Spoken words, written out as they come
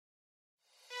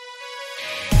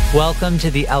Welcome to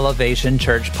the Elevation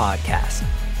Church podcast.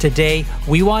 Today,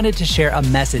 we wanted to share a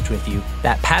message with you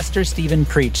that Pastor Stephen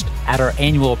preached at our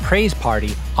annual praise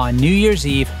party on New Year's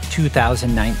Eve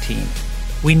 2019.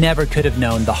 We never could have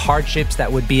known the hardships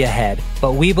that would be ahead,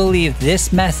 but we believe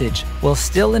this message will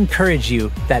still encourage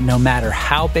you that no matter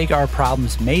how big our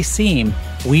problems may seem,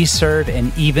 we serve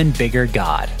an even bigger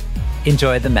God.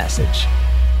 Enjoy the message.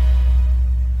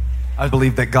 I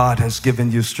believe that God has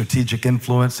given you strategic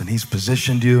influence and He's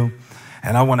positioned you.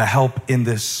 And I want to help in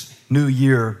this new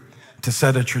year to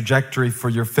set a trajectory for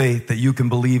your faith that you can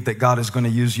believe that God is going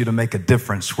to use you to make a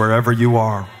difference wherever you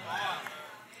are.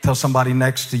 Tell somebody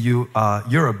next to you,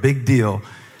 you're a big deal.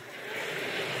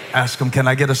 Ask them, can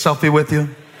I get a selfie with you?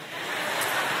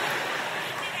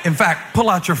 In fact, pull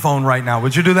out your phone right now.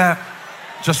 Would you do that?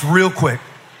 Just real quick.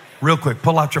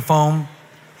 Pull out your phone.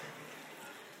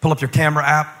 Pull up your camera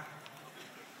app.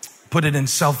 Put it in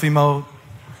selfie mode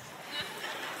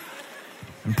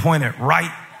and point it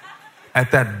right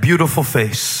at that beautiful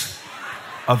face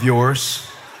of yours.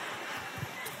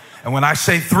 And when I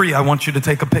say 3, I want you to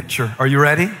take a picture. Are you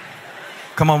ready?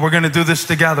 Come on, we're going to do this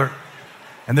together.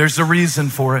 And there's a reason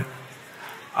for it.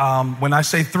 When I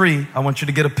say 3, I want you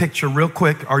to get a picture real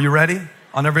quick. Are you ready?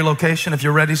 On every location, if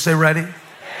you're ready, say ready.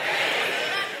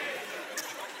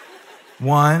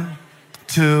 1,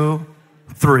 2,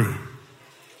 3.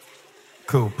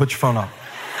 Cool. Put your phone up.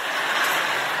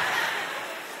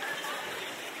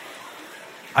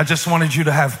 I just wanted you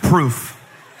to have proof.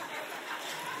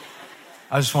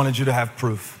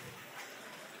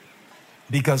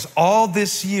 Because all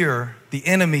this year, the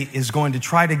enemy is going to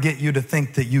try to get you to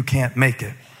think that you can't make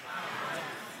it.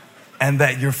 And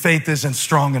that your faith isn't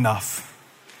strong enough.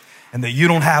 And that you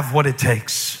don't have what it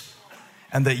takes.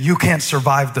 And that you can't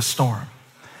survive the storm.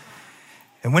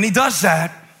 And when he does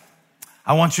that,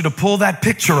 I want you to pull that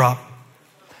picture up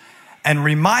and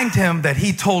remind him that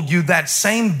he told you that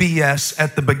same BS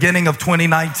at the beginning of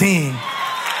 2019.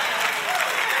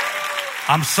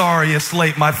 I'm sorry, it's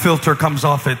late. My filter comes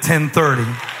off at 10:30.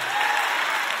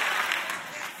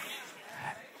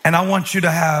 And I want you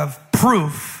to have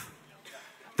proof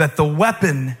that the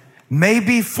weapon may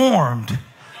be formed,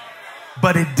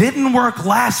 but it didn't work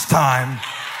last time,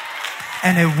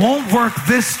 and it won't work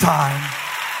this time.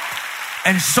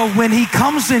 And so when he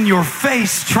comes in your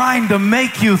face trying to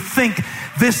make you think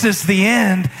this is the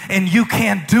end and you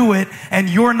can't do it and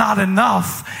you're not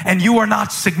enough and you are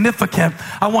not significant,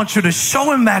 I want you to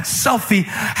show him that selfie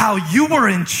how you were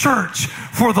in church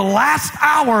for the last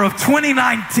hour of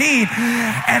 2019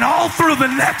 and all through the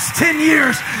next 10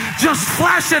 years. Just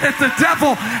flash it at the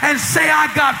devil and say,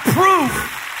 I got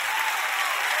proof.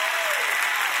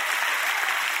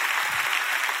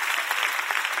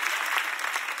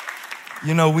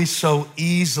 You know, we so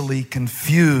easily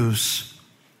confuse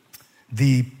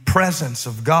the presence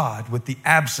of God with the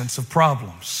absence of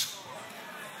problems.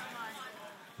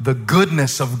 The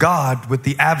goodness of God with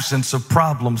the absence of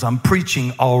problems. I'm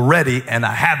preaching already and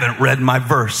I haven't read my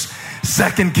verse.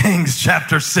 2 Kings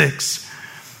chapter 6,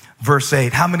 verse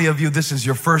 8. How many of you, this is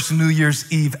your first New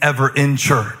Year's Eve ever in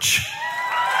church?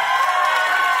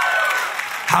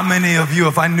 How many of you,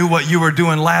 if I knew what you were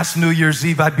doing last New Year's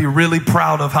Eve, I'd be really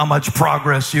proud of how much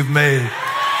progress you've made.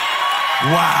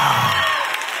 Wow.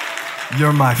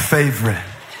 You're my favorite.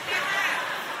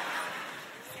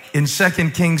 In 2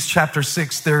 Kings chapter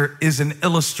 6, there is an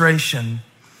illustration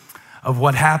of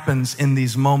what happens in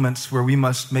these moments where we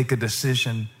must make a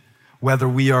decision whether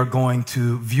we are going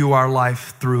to view our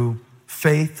life through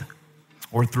faith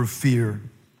or through fear.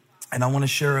 And I want to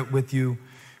share it with you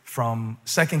from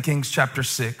 2 Kings chapter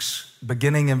 6,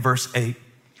 beginning in verse 8.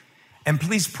 And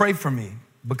please pray for me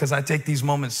because I take these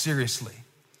moments seriously.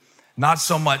 Not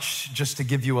so much just to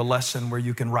give you a lesson where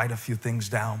you can write a few things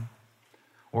down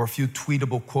or a few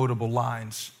tweetable, quotable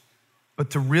lines, but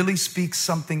to really speak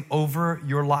something over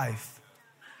your life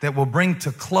that will bring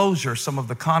to closure some of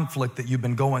the conflict that you've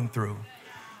been going through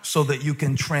so that you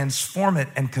can transform it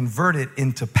and convert it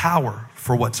into power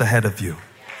for what's ahead of you.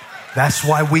 That's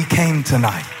why we came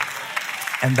tonight.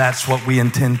 And that's what we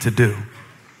intend to do.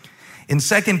 In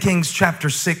 2 Kings chapter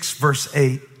 6, verse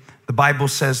 8, the Bible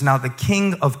says, now the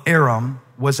king of Aram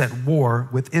was at war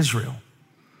with Israel.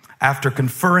 After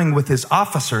conferring with his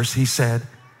officers, he said,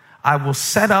 I will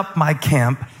set up my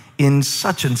camp in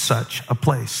such and such a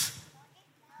place.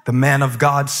 The man of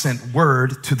God sent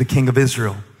word to the king of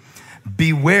Israel,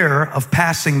 beware of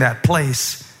passing that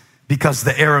place because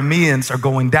the Arameans are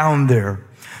going down there.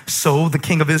 So the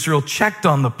king of Israel checked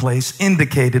on the place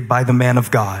indicated by the man of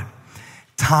God.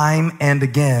 Time and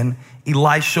again,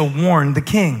 Elisha warned the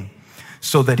king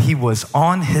so that he was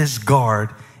on his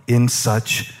guard in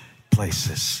such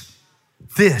places.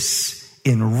 This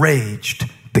enraged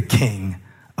the king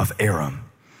of Aram.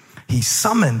 He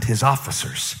summoned his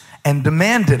officers and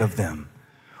demanded of them,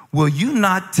 will you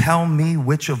not tell me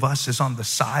which of us is on the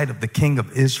side of the king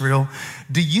of Israel?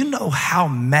 Do you know how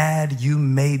mad you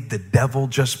made the devil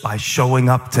just by showing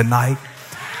up tonight?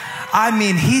 I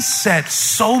mean, he set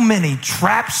so many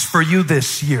traps for you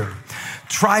this year,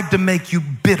 tried to make you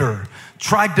bitter,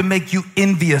 tried to make you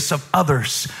envious of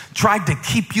others, tried to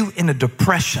keep you in a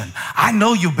depression. I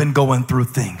know you've been going through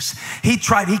things. He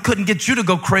couldn't get you to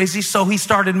go crazy, so he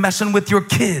started messing with your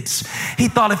kids. He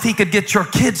thought if he could get your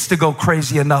kids to go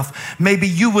crazy enough, maybe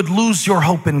you would lose your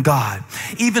hope in God.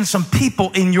 Even some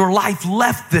people in your life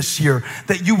left this year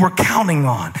that you were counting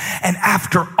on. And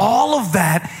after all of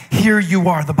that, here you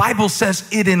are. The Bible says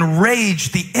it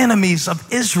enraged the enemies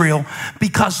of Israel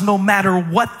because no matter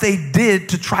what they did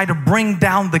to try to bring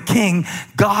down the king,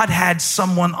 God had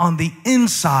someone on the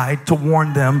inside to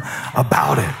warn them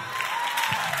about it.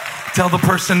 Tell the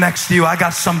person next to you, I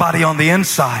got somebody on the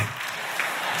inside.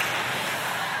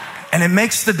 And it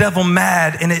makes the devil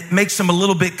mad, and it makes him a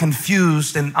little bit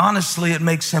confused, and honestly, it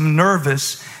makes him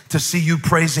nervous to see you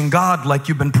praising God like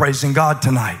you've been praising God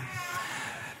tonight.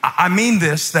 I mean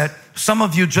this, that some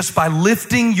of you, just by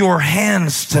lifting your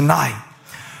hands tonight,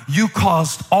 you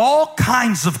caused all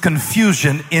kinds of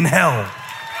confusion in hell.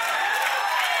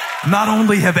 Not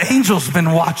only have angels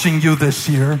been watching you this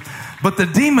year, but the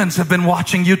demons have been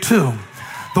watching you too.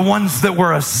 The ones that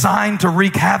were assigned to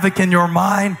wreak havoc in your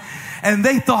mind, and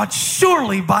they thought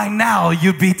surely by now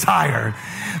you'd be tired.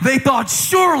 They thought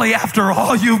surely after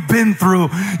all you've been through,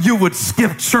 you would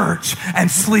skip church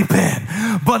and sleep in.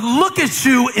 But look at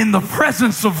you in the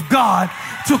presence of God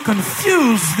to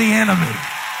confuse the enemy.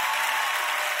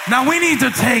 Now we need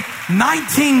to take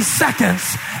 19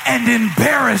 seconds and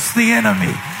embarrass the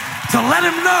enemy to let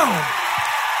him know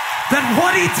that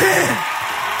what he did,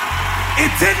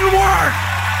 it didn't work.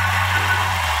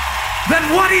 That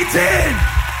what he did,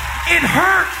 it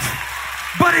hurt,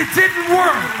 but it didn't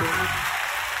work.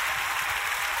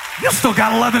 You still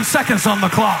got 11 seconds on the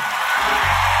clock.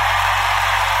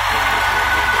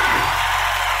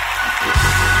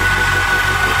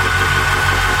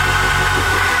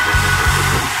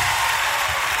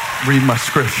 Read my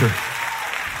scripture.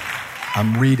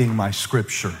 I'm reading my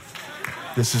scripture.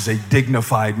 This is a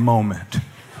dignified moment.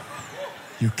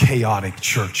 You chaotic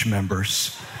church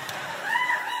members.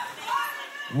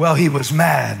 Well, he was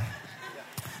mad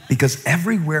because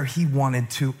everywhere he wanted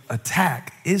to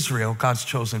attack Israel, God's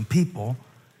chosen people,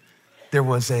 there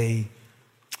was a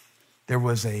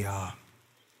I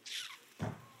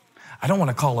don't want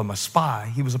to call him a spy.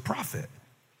 He was a prophet.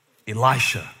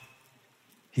 Elisha.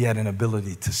 He had an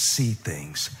ability to see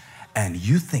things. And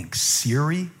you think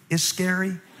Siri is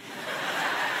scary?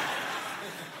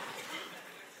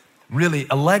 Really,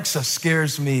 Alexa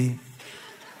scares me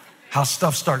how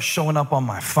stuff starts showing up on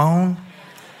my phone.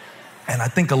 And I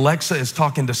think Alexa is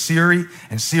talking to Siri,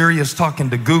 and Siri is talking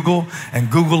to Google,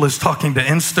 and Google is talking to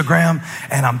Instagram,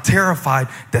 and I'm terrified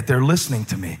that they're listening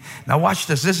to me. Now watch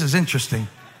this. This is interesting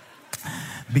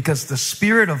because the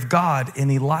Spirit of God in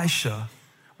Elisha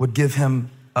would give him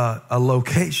a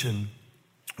location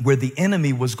where the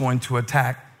enemy was going to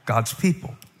attack God's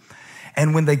people.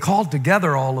 And when they called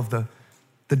together all of the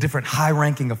different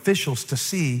high-ranking officials to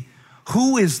see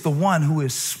who is the one who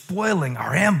is spoiling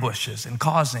our ambushes and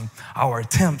causing our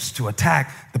attempts to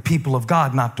attack the people of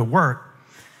God not to work,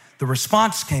 the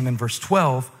response came in verse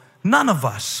 12, none of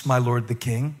us, my lord the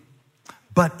king,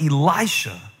 but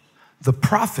Elisha, the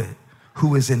prophet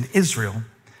who is in Israel,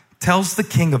 tells the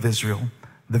king of Israel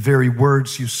the very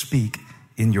words you speak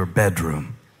in your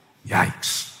bedroom.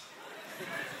 Yikes.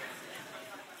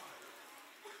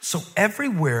 So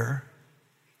everywhere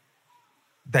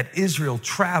that Israel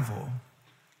traveled,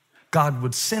 God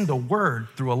would send a word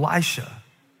through Elisha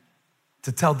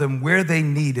to tell them where they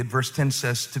needed, verse 10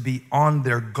 says, to be on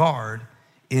their guard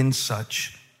in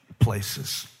such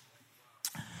places.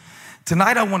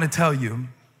 Tonight, I want to tell you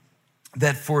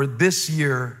that for this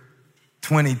year,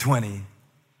 2020,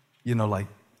 like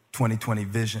 2020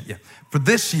 vision. Yeah. For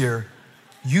this year,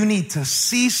 you need to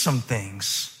see some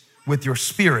things with your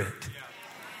spirit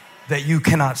that you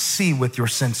cannot see with your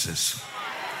senses.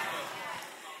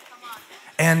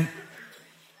 And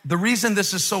the reason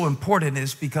this is so important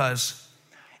is because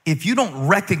if you don't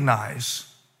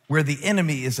recognize where the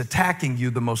enemy is attacking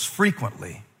you the most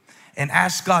frequently and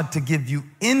ask God to give you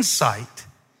insight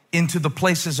into the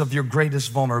places of your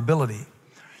greatest vulnerability,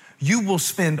 you will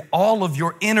spend all of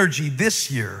your energy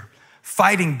this year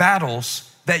fighting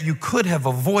battles that you could have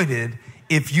avoided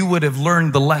if you would have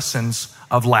learned the lessons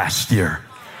of last year.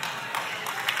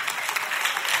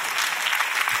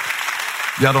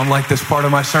 Y'all don't like this part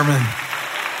of my sermon?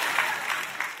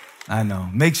 I know.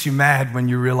 Makes you mad when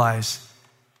you realize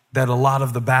that a lot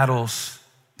of the battles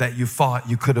that you fought,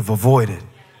 you could have avoided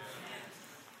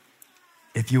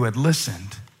if you had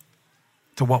listened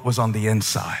to what was on the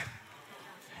inside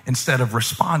instead of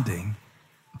responding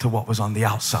to what was on the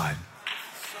outside.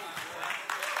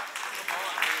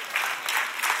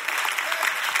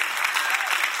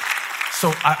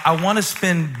 So I want to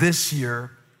spend this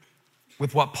year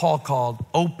with what Paul called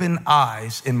open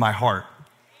eyes in my heart.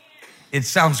 It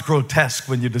sounds grotesque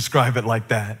when you describe it like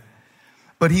that.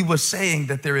 But he was saying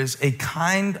that there is a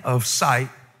kind of sight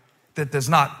that does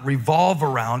not revolve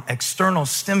around external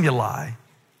stimuli,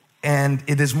 and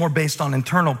it is more based on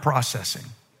internal processing.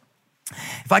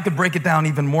 If I could break it down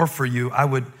even more for you, I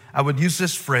would use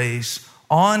this phrase,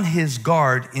 on his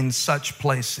guard in such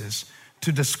places,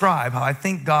 to describe how I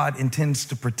think God intends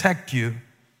to protect you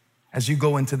as you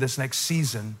go into this next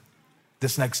season,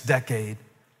 this next decade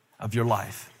of your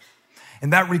life.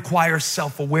 And that requires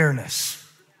self-awareness.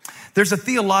 There's a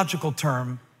theological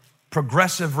term,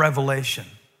 progressive revelation.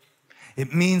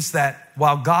 It means that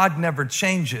while God never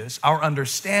changes, our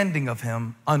understanding of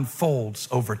him unfolds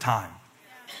over time.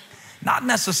 Not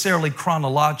necessarily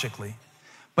chronologically,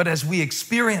 but as we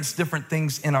experience different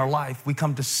things in our life, we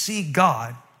come to see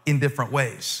God in different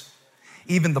ways.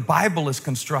 Even the Bible is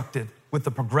constructed with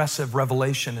the progressive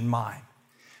revelation in mind,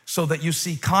 so that you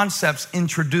see concepts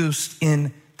introduced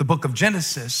in the book of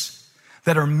Genesis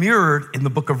that are mirrored in the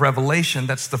book of Revelation.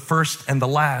 That's the first and the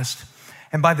last.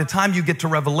 And by the time you get to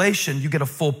Revelation, you get a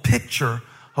full picture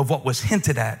of what was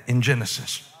hinted at in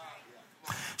Genesis.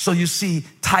 So you see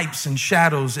types and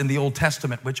shadows in the Old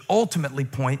Testament, which ultimately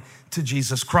point to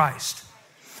Jesus Christ.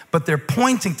 But they're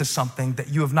pointing to something that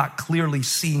you have not clearly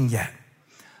seen yet.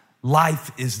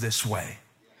 Life is this way.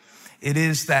 It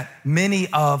is that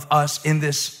many of us in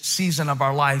this season of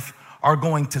our life are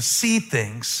going to see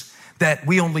things that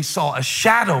we only saw a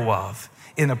shadow of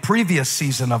in a previous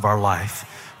season of our life.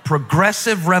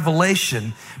 Progressive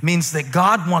revelation means that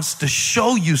God wants to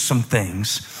show you some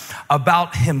things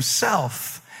about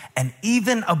himself and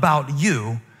even about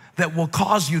you that will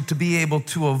cause you to be able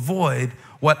to avoid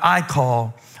what I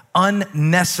call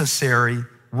unnecessary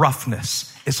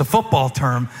roughness. It's a football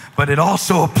term, but it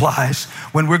also applies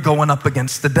when we're going up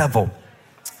against the devil.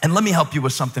 And let me help you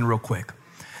with something real quick.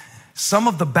 Some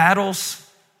of the battles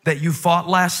that you fought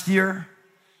last year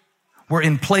were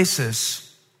in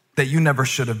places that you never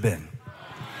should have been.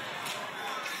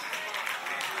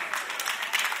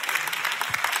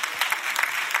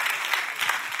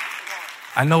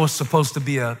 I know it's supposed to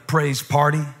be a praise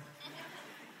party,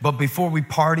 but before we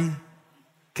party,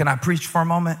 can I preach for a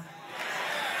moment?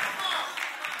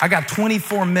 I got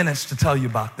 24 minutes to tell you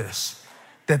about this,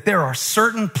 that there are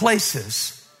certain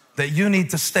places that you need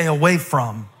to stay away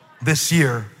from this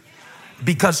year,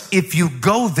 because if you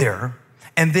go there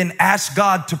and then ask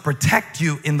God to protect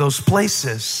you in those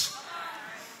places,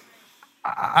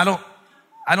 I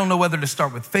don't know whether to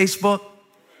start with Facebook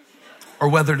or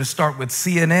whether to start with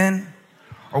CNN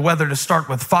or whether to start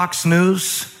with Fox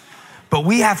News. But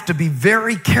we have to be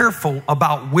very careful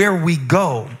about where we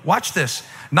go. Watch this,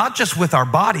 not just with our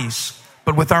bodies,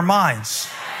 but with our minds.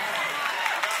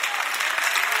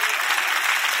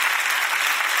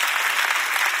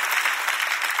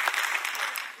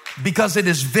 Because it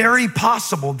is very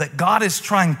possible that God is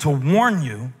trying to warn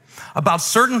you about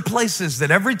certain places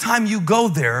that every time you go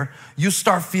there, you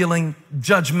start feeling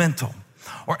judgmental.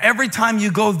 Or every time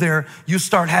you go there, you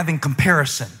start having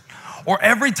comparison. Or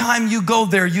every time you go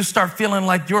there, you start feeling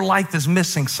like your life is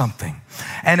missing something.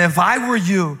 And if I were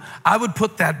you, I would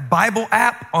put that Bible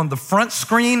app on the front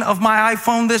screen of my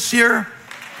iPhone this year.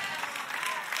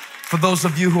 For those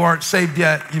of you who aren't saved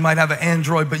yet, you might have an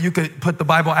Android, but you could put the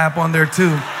Bible app on there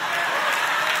too.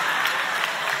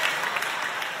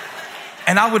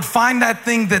 And I would find that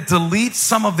thing that deletes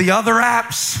some of the other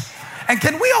apps. And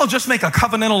can we all just make a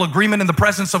covenantal agreement in the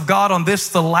presence of God on this,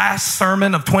 the last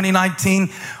sermon of 2019?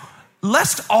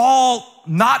 Let's all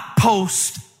not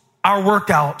post our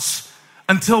workouts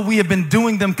until we have been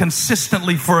doing them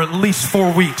consistently for at least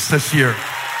 4 weeks this year.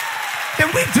 Can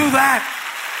we do that?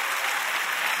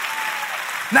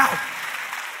 Now,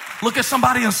 look at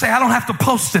somebody and say, I don't have to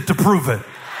post it to prove it.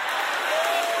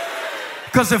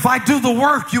 Because if I do the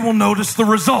work, you will notice the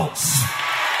results.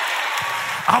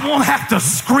 I won't have to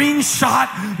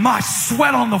screenshot my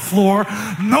sweat on the floor.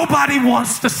 Nobody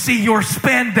wants to see your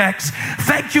spandex.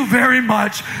 Thank you very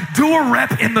much. Do a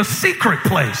rep in the secret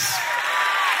place.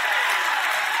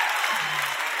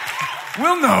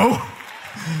 We'll know.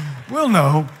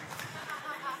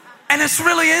 And it's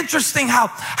really interesting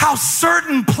how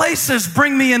certain places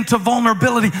bring me into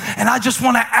vulnerability. And I just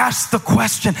want to ask the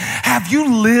question, have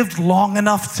you lived long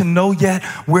enough to know yet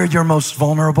where you're most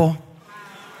vulnerable?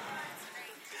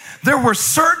 There were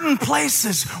certain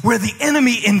places where the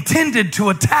enemy intended to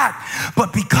attack,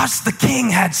 but because the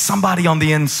king had somebody on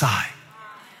the inside.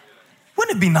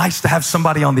 Wouldn't it be nice to have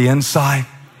somebody on the inside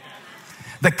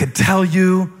that could tell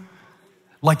you,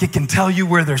 like it can tell you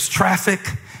where there's traffic,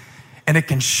 and it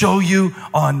can show you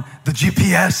on the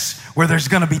GPS where there's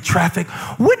going to be traffic?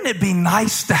 Wouldn't it be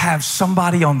nice to have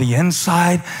somebody on the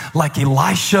inside, like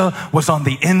Elisha was on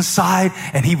the inside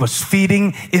and he was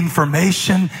feeding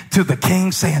information to the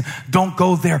king saying, don't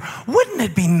go there? Wouldn't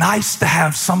it be nice to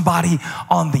have somebody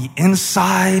on the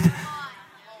inside?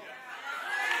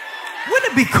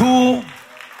 Wouldn't it be cool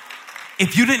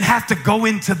if you didn't have to go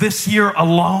into this year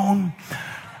alone,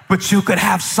 but you could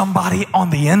have somebody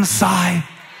on the inside?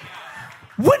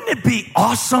 Wouldn't it be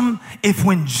awesome if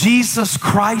when Jesus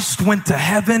Christ went to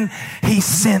heaven, he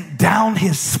sent down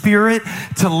his spirit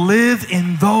to live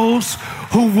in those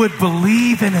who would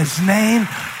believe in his name?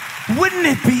 Wouldn't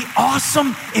it be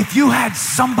awesome if you had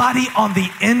somebody on the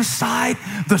inside,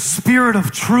 the Spirit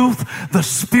of truth, the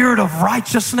Spirit of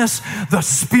righteousness, the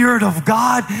Spirit of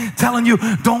God telling you,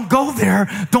 don't go there,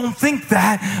 don't think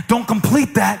that, don't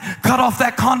complete that, cut off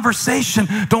that conversation,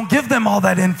 don't give them all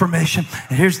that information.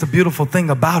 And here's the beautiful thing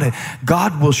about it.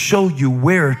 God will show you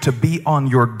where to be on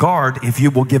your guard if you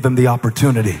will give him the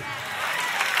opportunity.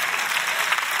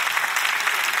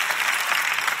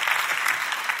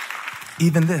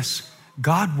 Even this,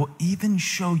 God will even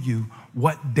show you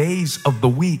what days of the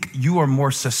week you are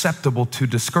more susceptible to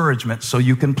discouragement so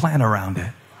you can plan around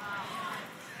it.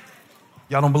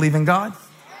 Y'all don't believe in God?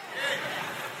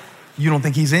 You don't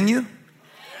think he's in you?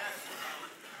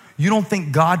 You don't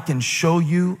think God can show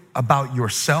you about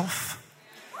yourself,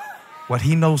 what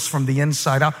he knows from the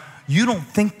inside out? You don't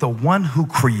think the one who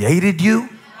created you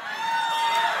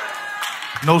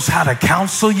knows how to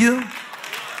counsel you?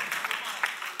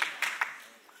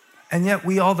 And yet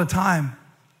we all the time,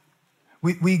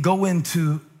 we go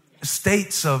into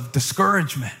states of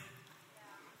discouragement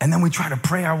and then we try to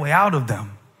pray our way out of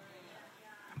them.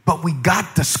 But we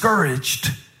got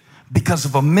discouraged because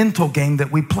of a mental game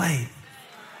that we played.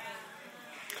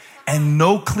 And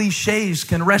no cliches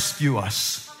can rescue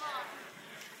us.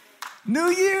 New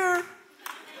year,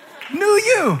 new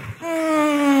you.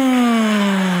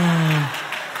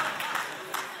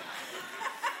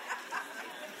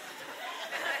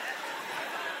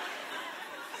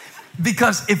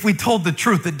 Because if we told the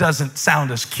truth, it doesn't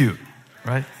sound as cute,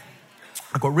 right?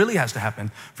 Like what really has to happen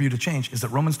for you to change is that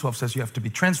Romans 12 says you have to be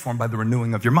transformed by the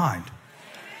renewing of your mind,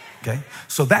 okay?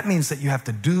 So that means that you have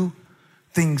to do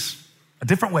things a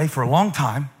different way for a long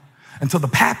time until the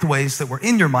pathways that were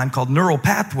in your mind, called neural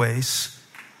pathways,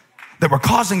 that were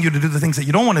causing you to do the things that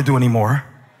you don't want to do anymore,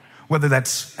 whether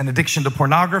that's an addiction to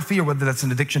pornography, or whether that's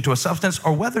an addiction to a substance,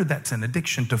 or whether that's an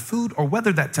addiction to food, or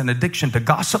whether that's an addiction to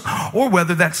gossip, or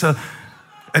whether that's an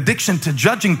addiction to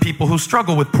judging people who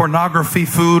struggle with pornography,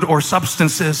 food, or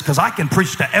substances, because I can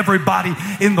preach to everybody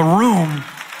in the room.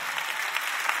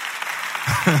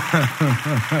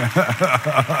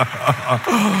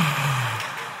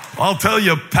 I'll tell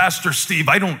you, Pastor Steve,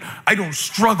 I don't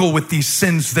struggle with these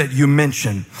sins that you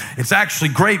mention. It's actually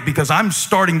great because I'm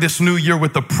starting this new year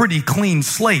with a pretty clean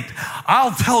slate.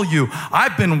 I'll tell you,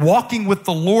 I've been walking with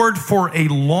the Lord for a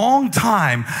long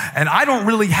time, and I don't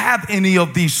really have any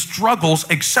of these struggles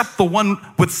except the one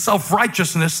with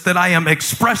self-righteousness that I am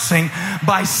expressing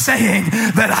by saying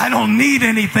that I don't need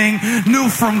anything new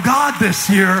from God this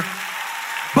year.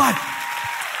 But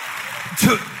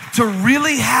to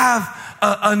really have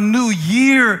a new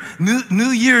year, new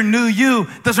year, new you,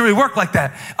 doesn't really work like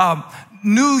that.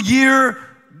 New year,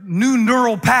 new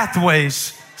neural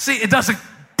pathways. See, it doesn't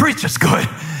preach as good.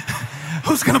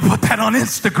 Who's going to put that on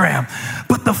Instagram?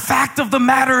 But the fact of the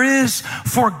matter is,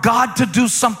 for God to do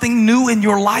something new in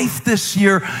your life this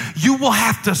year, you will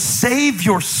have to save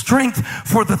your strength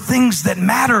for the things that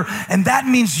matter. And that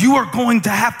means you are going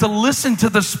to have to listen to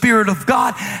the Spirit of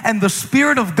God. And the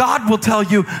Spirit of God will tell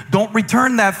you, don't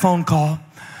return that phone call.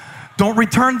 Don't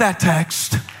return that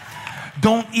text.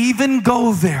 Don't even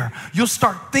go there. You'll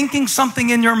start thinking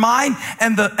something in your mind,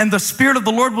 and the Spirit of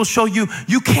the Lord will show you,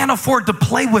 you can't afford to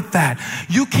play with that.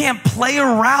 You can't play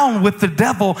around with the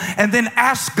devil and then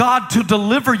ask God to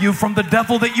deliver you from the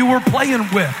devil that you were playing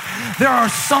with. There are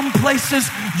some places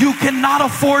you cannot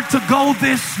afford to go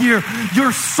this year.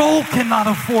 Your soul cannot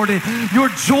afford it. Your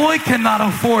joy cannot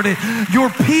afford it.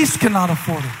 Your peace cannot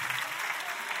afford it.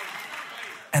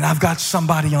 And I've got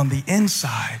somebody on the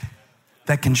inside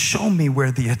that can show me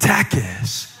where the attack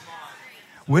is.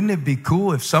 Wouldn't it be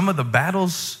cool if some of the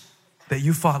battles that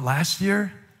you fought last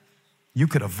year, you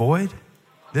could avoid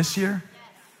this year?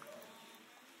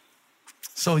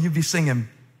 So you'd be singing,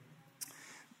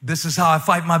 "This is how I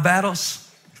fight my battles."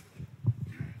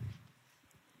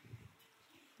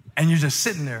 And you're just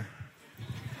sitting there.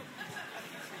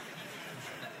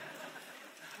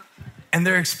 And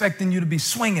they're expecting you to be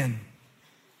swinging,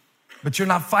 but you're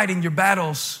not fighting your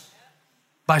battles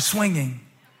by swinging.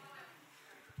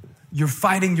 You're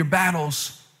fighting your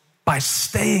battles by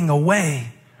staying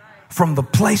away from the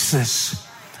places.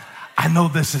 I know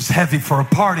this is heavy for a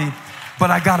party,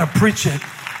 but I gotta preach it,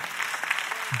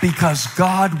 because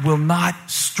God will not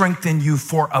strengthen you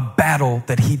for a battle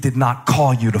that He did not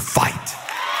call you to fight.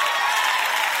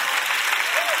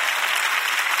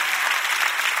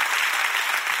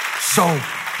 So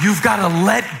you've got to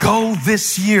let go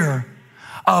this year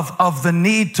of the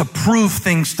need to prove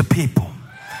things to people,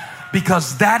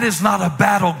 because that is not a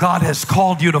battle God has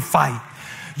called you to fight.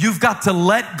 You've got to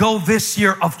let go this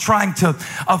year of trying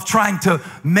to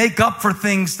make up for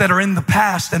things that are in the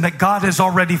past and that God has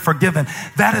already forgiven.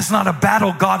 That is not a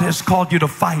battle God has called you to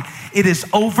fight. It is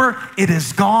over. It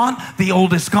is gone. The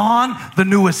old is gone. The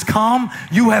new has come.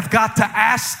 You have got to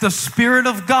ask the Spirit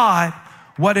of God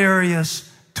what areas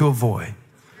to avoid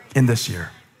in this year.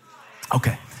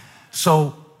 Okay,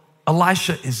 so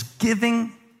Elisha is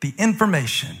giving the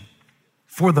information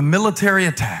for the military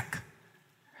attack.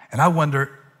 And I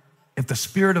wonder if the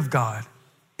Spirit of God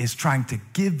is trying to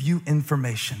give you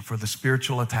information for the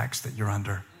spiritual attacks that you're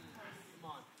under.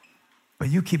 But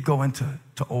you keep going to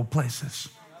old places.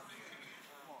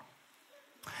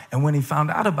 And when he found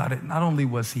out about it, not only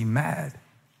was he mad,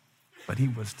 but he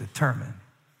was determined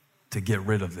to get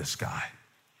rid of this guy.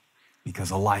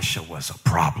 Because Elisha was a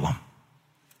problem.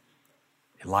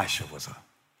 Elisha was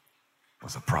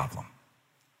a problem.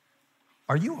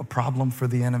 Are you a problem for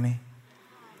the enemy?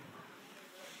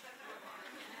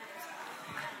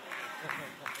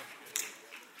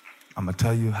 I'm going to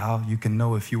tell you how you can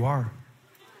know if you are.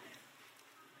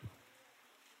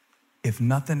 If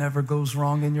nothing ever goes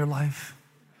wrong in your life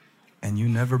and you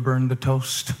never burn the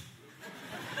toast,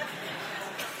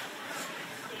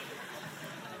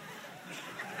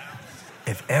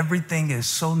 if everything is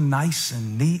so nice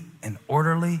and neat and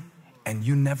orderly and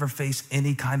you never face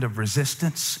any kind of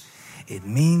resistance, it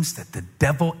means that the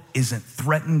devil isn't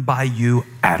threatened by you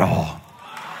at all.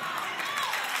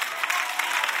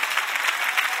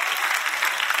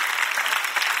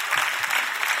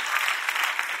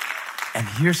 And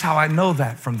here's how I know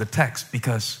that from the text,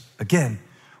 because again,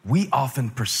 we often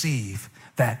perceive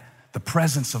that the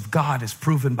presence of God is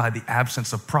proven by the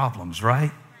absence of problems,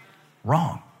 right?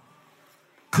 Wrong.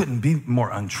 Couldn't be more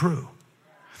untrue.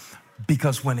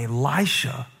 Because when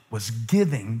Elisha was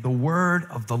giving the word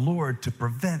of the Lord to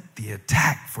prevent the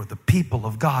attack for the people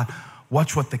of God,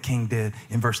 watch what the king did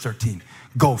in verse 13.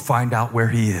 Go find out where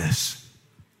he is.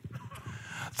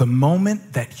 The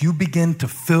moment that you begin to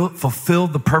fulfill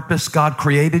the purpose God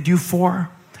created you for,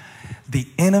 the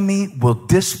enemy will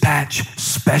dispatch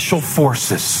special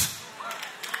forces.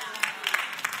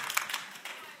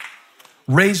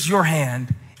 Raise your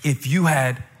hand if you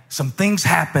had some things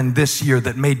happen this year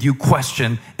that made you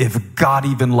question if God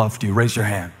even loved you. Raise your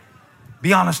hand.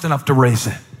 Be honest enough to raise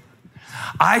it.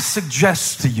 I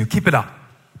suggest to you, keep it up.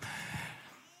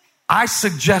 I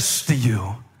suggest to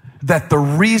you that the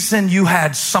reason you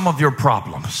had some of your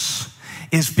problems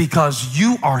is because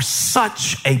you are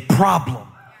such a problem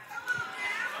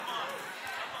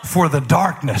for the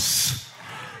darkness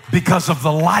because of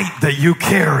the light that you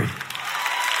carry.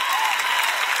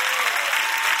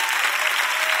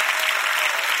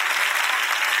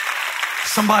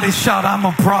 Somebody shout, I'm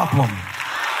a problem.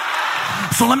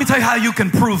 So let me tell you how you can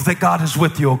prove that God is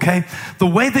with you, okay? The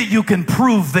way that you can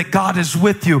prove that God is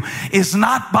with you is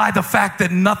not by the fact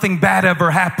that nothing bad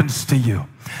ever happens to you.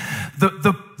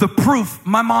 The proof,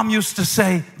 my mom used to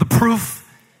say, the proof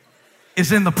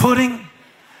is in the pudding.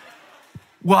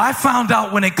 Well, I found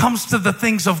out when it comes to the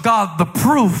things of God, the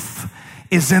proof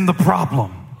is in the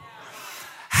problem.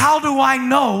 How do I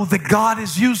know that God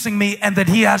is using me and that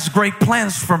He has great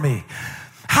plans for me?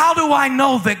 How do I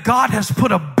know that God has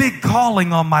put a big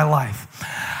calling on my life?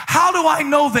 How do I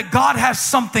know that God has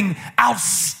something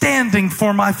outstanding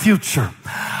for my future?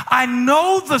 I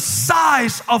know the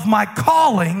size of my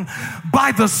calling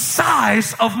by the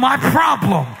size of my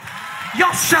problem.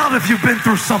 Y'all shout if you've been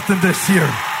through something this year.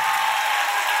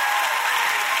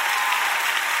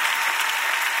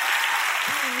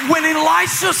 When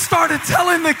Elisha started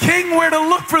telling the king where to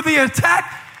look for the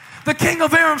attack, The king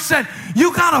of Aram said,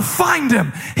 you gotta find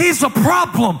him. He's a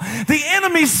problem. The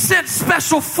enemy sent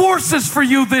special forces for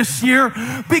you this year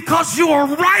because you are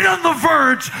right on the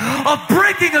verge of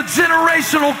breaking a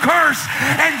generational curse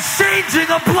and changing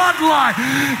a bloodline.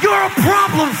 You're a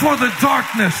problem for the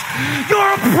darkness.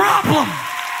 You're a problem.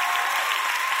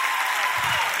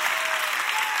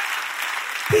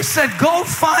 He said, go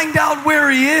find out where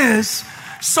he is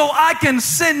so I can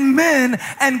send men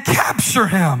and capture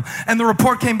him. And the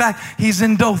report came back, he's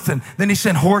in Dothan. Then he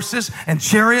sent horses and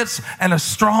chariots and a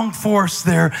strong force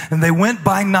there. And they went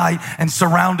by night and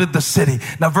surrounded the city.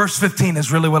 Now, verse 15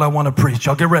 is really what I want to preach.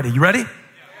 Y'all get ready. You ready?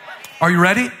 Are you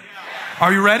ready?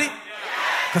 Are you ready?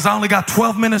 Because I only got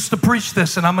 12 minutes to preach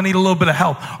this and I'm going to need a little bit of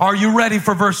help. Are you ready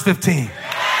for verse 15?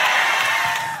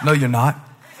 No, you're not.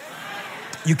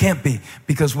 You can't be,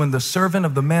 because when the servant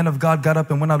of the man of God got up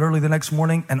and went out early the next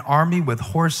morning, an army with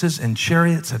horses and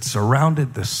chariots had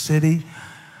surrounded the city.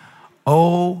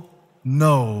 Oh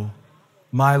no,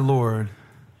 my Lord.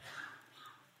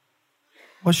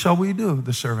 What shall we do?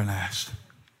 The servant asked.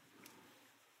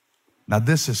 Now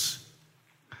this is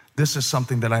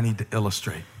something that I need to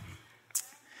illustrate.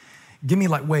 Give me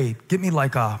like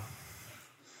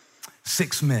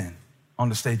 6 men on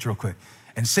the stage real quick.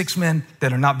 And 6 men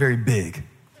that are not very big.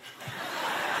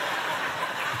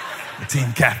 The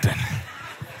team captain.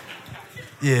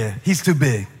 Yeah, he's too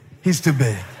big. He's too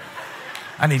big.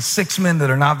 I need 6 men that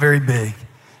are not very big.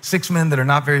 6 men that are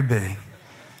not very big.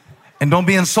 And don't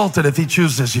be insulted if he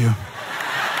chooses you.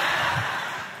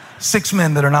 6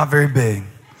 men that are not very big.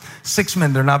 6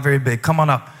 men that are not very big. Come on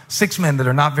up. 6 men that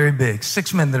are not very big.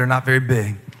 6 men that are not very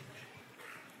big.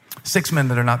 6 men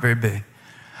that are not very big.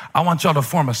 I want y'all to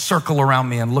form a circle around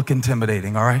me and look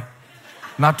intimidating, all right?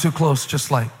 Not too close, just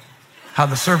like how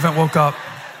the servant woke up.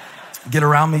 Get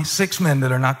around me. 6 men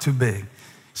that are not too big.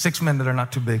 6 men that are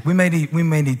not too big. We may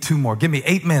need 2 more. Give me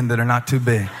 8 men that are not too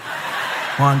big.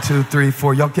 1, 2, 3,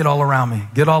 4. Y'all get all around me.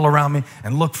 Get all around me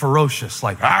and look ferocious,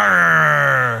 like,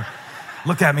 arr.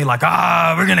 Look at me like,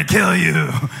 we're going to kill you.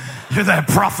 You're that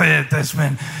prophet that's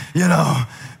been,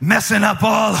 messing up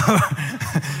all over.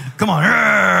 Come on.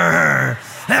 Arr.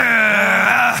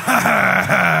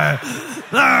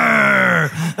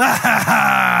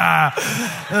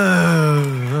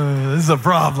 This is a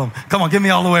problem. Come on, get me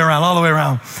all the way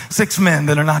around. 6 men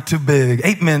that are not too big.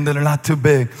 8 men that are not too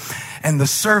big. And the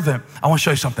servant, I want to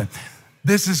show you something.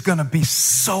 This is going to be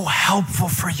so helpful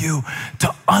for you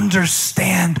to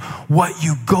understand what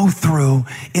you go through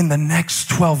in the next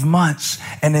 12 months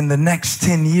and in the next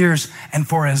 10 years and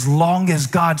for as long as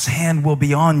God's hand will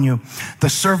be on you. The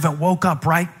servant woke up,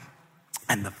 right?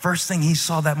 And the first thing he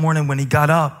saw that morning when he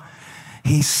got up,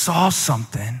 he saw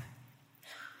something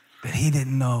that he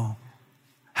didn't know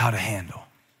how to handle.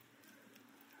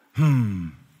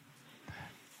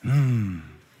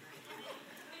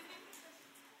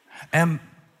 And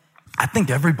I think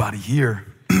everybody here,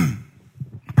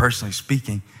 personally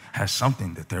speaking, has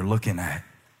something that they're looking at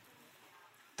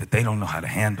that they don't know how to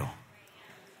handle.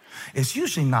 It's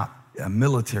usually not a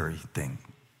military thing.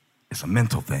 It's a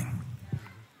mental thing.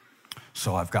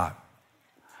 So I've got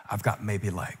maybe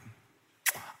like,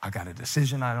 I got a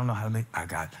decision I don't know how to make. I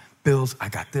got bills. I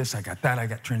got this. I got that. I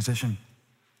got transition.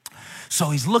 So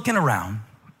he's looking around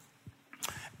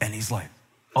and he's like,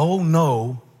 oh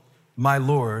no, my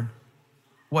Lord,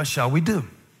 what shall we do?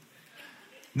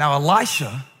 Now,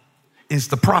 Elisha is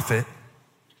the prophet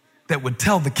that would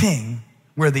tell the king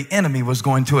where the enemy was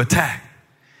going to attack.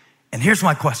 And here's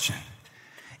my question.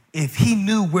 If he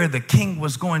knew where the king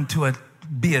was going to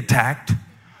be attacked,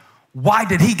 why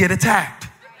did he get attacked?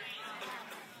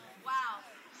 Wow.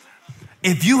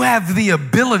 If you have the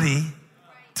ability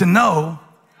to know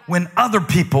when other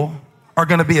people are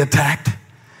going to be attacked,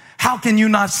 how can you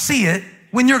not see it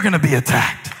when you're going to be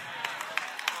attacked?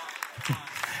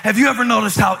 Have you ever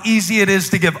noticed how easy it is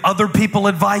to give other people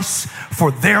advice for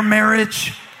their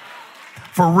marriage,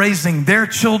 for raising their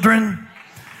children?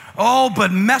 Oh,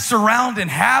 but mess around and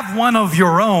have one of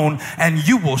your own and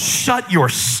you will shut your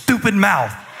stupid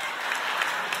mouth.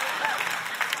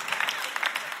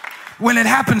 When it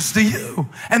happens to you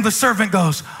and the servant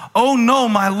goes, oh no,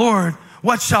 my Lord,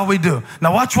 what shall we do?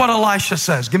 Now watch what Elisha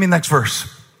says. Give me the next verse.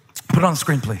 Put it on the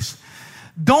screen, please.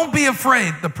 Don't be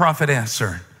afraid, the prophet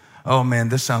answered. Oh man,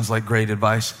 this sounds like great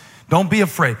advice. Don't be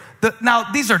afraid.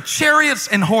 Now, these are chariots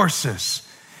and horses.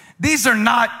 These are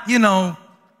not, no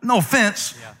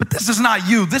offense, but this is not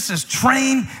you. This is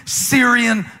trained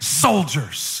Syrian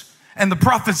soldiers. And the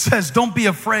prophet says, don't be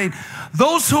afraid.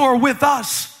 Those who are with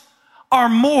us are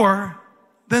more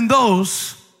than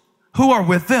those who are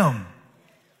with them.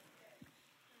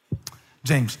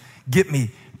 James, get me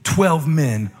 12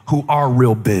 men who are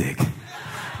real big.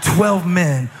 12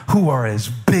 men who are as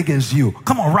big as you.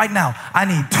 Come on, right now. I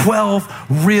need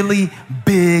 12 really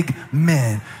big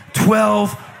men.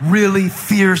 12 really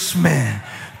fierce men.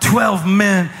 12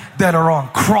 men that are on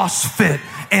CrossFit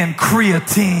and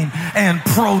creatine and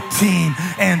protein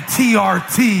and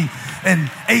TRT and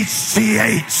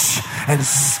HGH and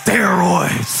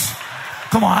steroids.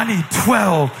 Come on, I need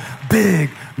 12 big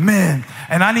men.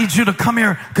 And I need you to come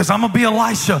here because I'm going to be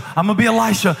Elisha. I'm going to be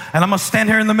Elisha and I'm going to stand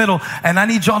here in the middle. And I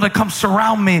need y'all to come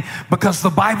surround me because the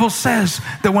Bible says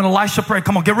that when Elisha prayed,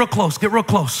 come on, get real close, get real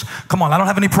close. Come on, I don't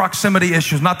have any proximity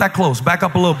issues. Not that close. Back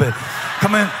up a little bit.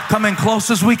 Come in close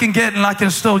as we can get and I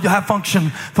can still have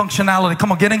functionality.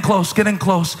 Come on, get in close, get in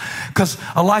close. Because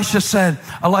Elisha said,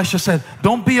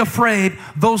 don't be afraid.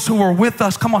 Those who are with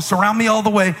us, come on, surround me all the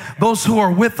way. Those who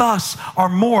are with us are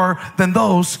more than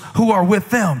those who are with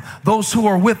them. Those who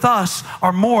are with us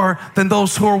are more than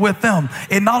those who are with them.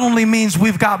 It not only means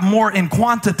we've got more in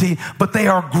quantity, but they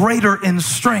are greater in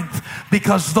strength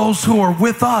because those who are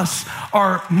with us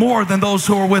are more than those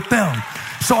who are with them.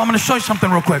 So I'm going to show you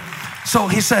something real quick. So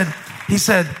he said,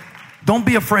 don't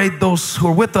be afraid. Those who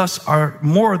are with us are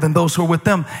more than those who are with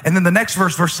them. And then the next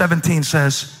verse, verse 17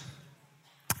 says,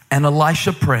 and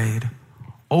Elisha prayed,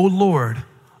 "O Lord,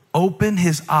 open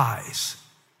his eyes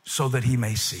so that he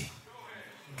may see."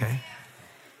 Okay.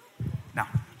 Now,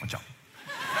 watch out.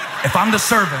 If I'm the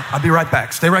servant, I'll be right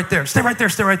back. Stay right there. Stay right there.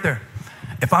 Stay right there.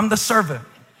 If I'm the servant,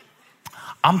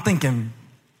 I'm thinking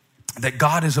that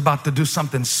God is about to do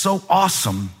something so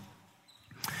awesome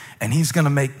and he's going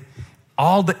to make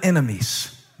all the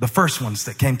enemies, the first ones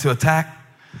that came to attack,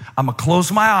 I'm going to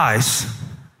close my eyes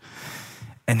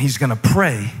and he's going to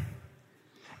pray.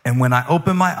 And when I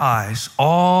open my eyes,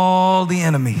 all the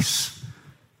enemies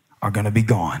are going to be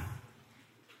gone.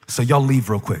 So y'all leave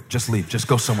real quick. Just leave. Just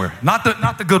go somewhere. Not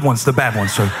the good ones, the bad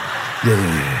ones. So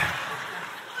yeah.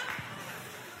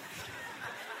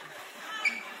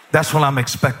 That's what I'm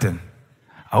expecting.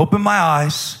 I open my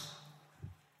eyes.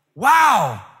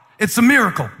 Wow, it's a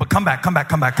miracle. But come back.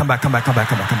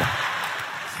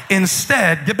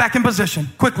 Instead, get back in position.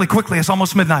 Quickly. It's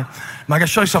almost midnight. I'm going to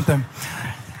show you something.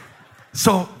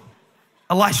 So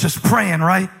Elisha's praying,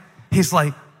 right? He's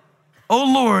like, "Oh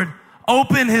Lord,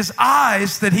 open his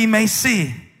eyes that he may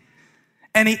see."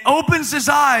 And he opens his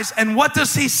eyes, and what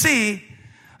does he see?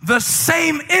 The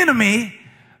same enemy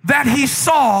that he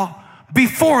saw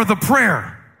before the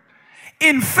prayer.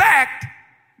 In fact,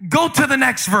 go to the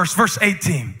next verse, verse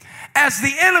 18. As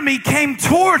the enemy came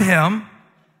toward him.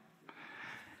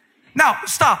 Now,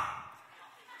 stop.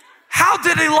 How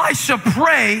did Elisha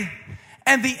pray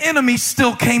and the enemy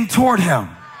still came toward him?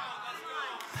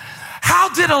 How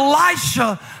did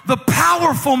Elisha, the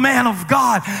powerful man of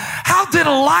God, how did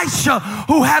Elisha,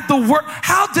 who had the word,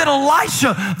 how did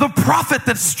Elisha, the prophet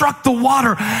that struck the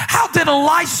water, how did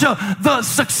Elisha, the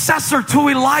successor to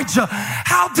Elijah,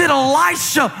 how did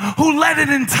Elisha, who led an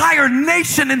entire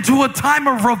nation into a time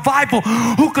of revival,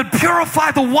 who could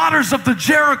purify the waters of the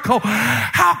Jericho,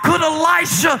 how could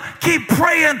Elisha keep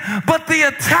praying but the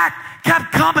attack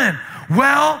kept coming?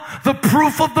 Well, the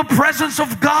proof of the presence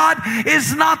of God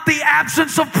is not the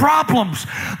absence of problems.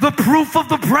 The proof of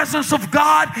the presence of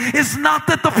God is not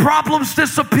that the problems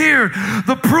disappeared.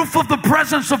 The proof of the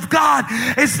presence of God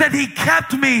is that he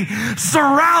kept me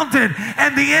surrounded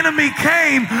and the enemy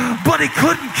came, but he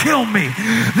couldn't kill me.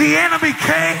 The enemy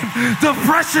came,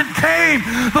 depression came,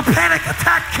 the panic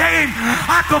attack came.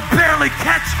 I could barely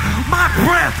catch my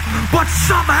breath, but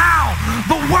somehow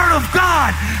the word of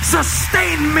God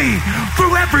sustained me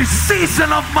through every season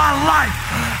of my life.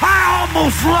 I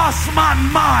almost lost my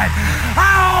mind.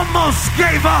 I almost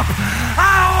gave up.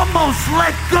 I almost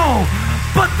let go.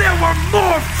 But there were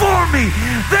more for me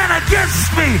than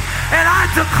against me. And I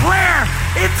declare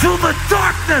into the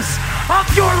darkness of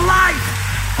your life,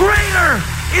 greater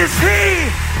is he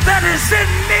that is in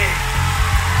me.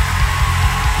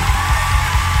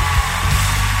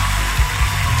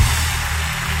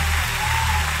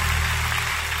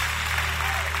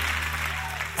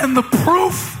 And the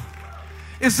proof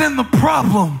is in the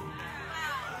problem.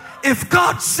 If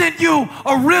God sent you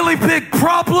a really big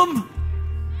problem,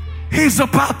 he's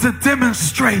about to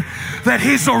demonstrate that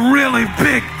he's a really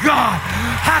big God.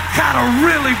 I got a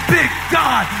really big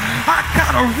God. I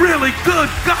got a really good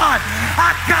God.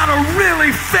 I got a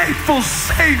really faithful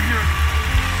Savior.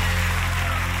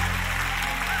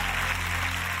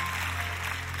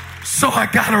 So I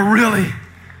got a really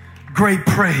great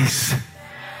praise.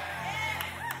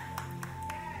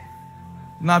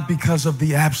 Not because of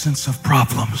the absence of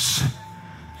problems,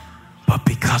 but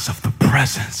because of the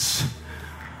presence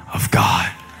of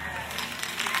God.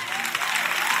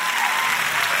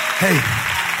 Hey,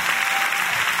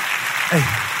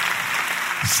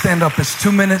 stand up. It's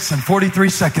 2 minutes and 43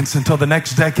 seconds until the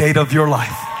next decade of your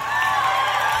life.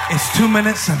 It's 2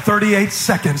 minutes and 38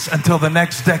 seconds until the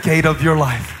next decade of your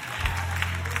life.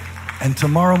 And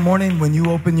tomorrow morning when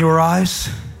you open your eyes,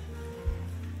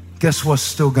 guess what's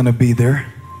still going to be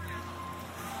there?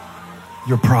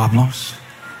 Your problems.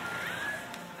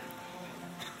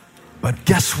 But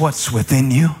guess what's within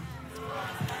you?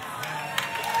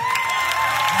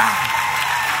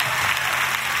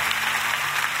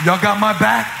 Y'all got my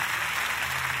back?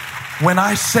 When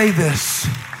I say this,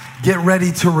 get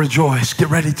ready to rejoice. Get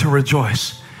ready to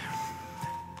rejoice.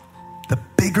 The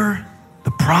bigger the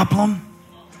problem,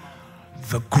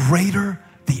 the greater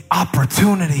the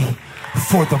opportunity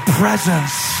for the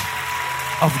presence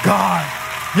of God.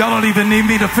 Y'all don't even need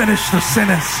me to finish the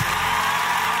sentence.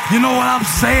 You know what I'm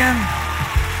saying?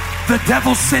 The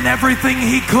devil sent everything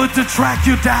he could to track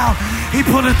you down. He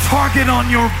put a target on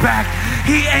your back.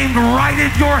 He aimed right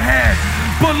at your head.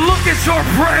 But look at your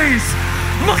praise.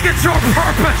 Look at your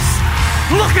purpose.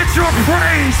 Look at your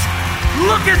praise.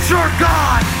 Look at your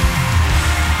God.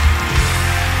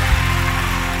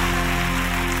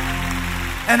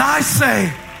 And I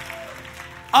say,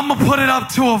 I'm going to put it up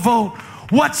to a vote.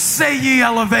 What say ye,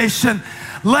 Elevation?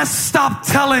 Let's stop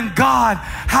telling God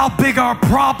how big our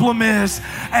problem is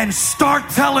and start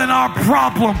telling our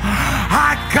problem,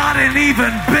 I got an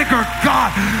even bigger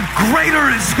God.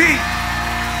 Greater is He.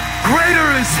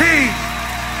 Greater is He.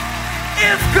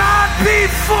 If God be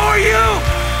for you,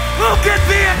 who can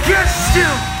be against you?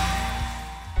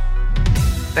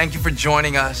 Thank you for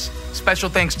joining us. Special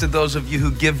thanks to those of you who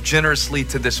give generously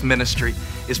to this ministry.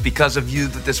 It's because of you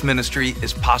that this ministry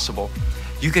is possible.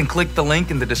 You can click the link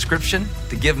in the description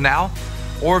to give now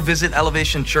or visit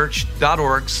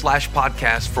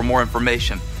elevationchurch.org/podcast for more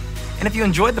information. And if you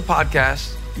enjoyed the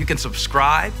podcast, you can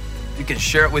subscribe, you can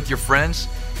share it with your friends,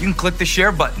 you can click the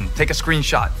share button, take a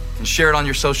screenshot and share it on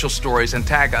your social stories and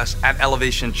tag us at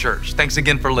Elevation Church. Thanks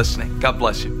again for listening. God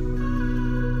bless you.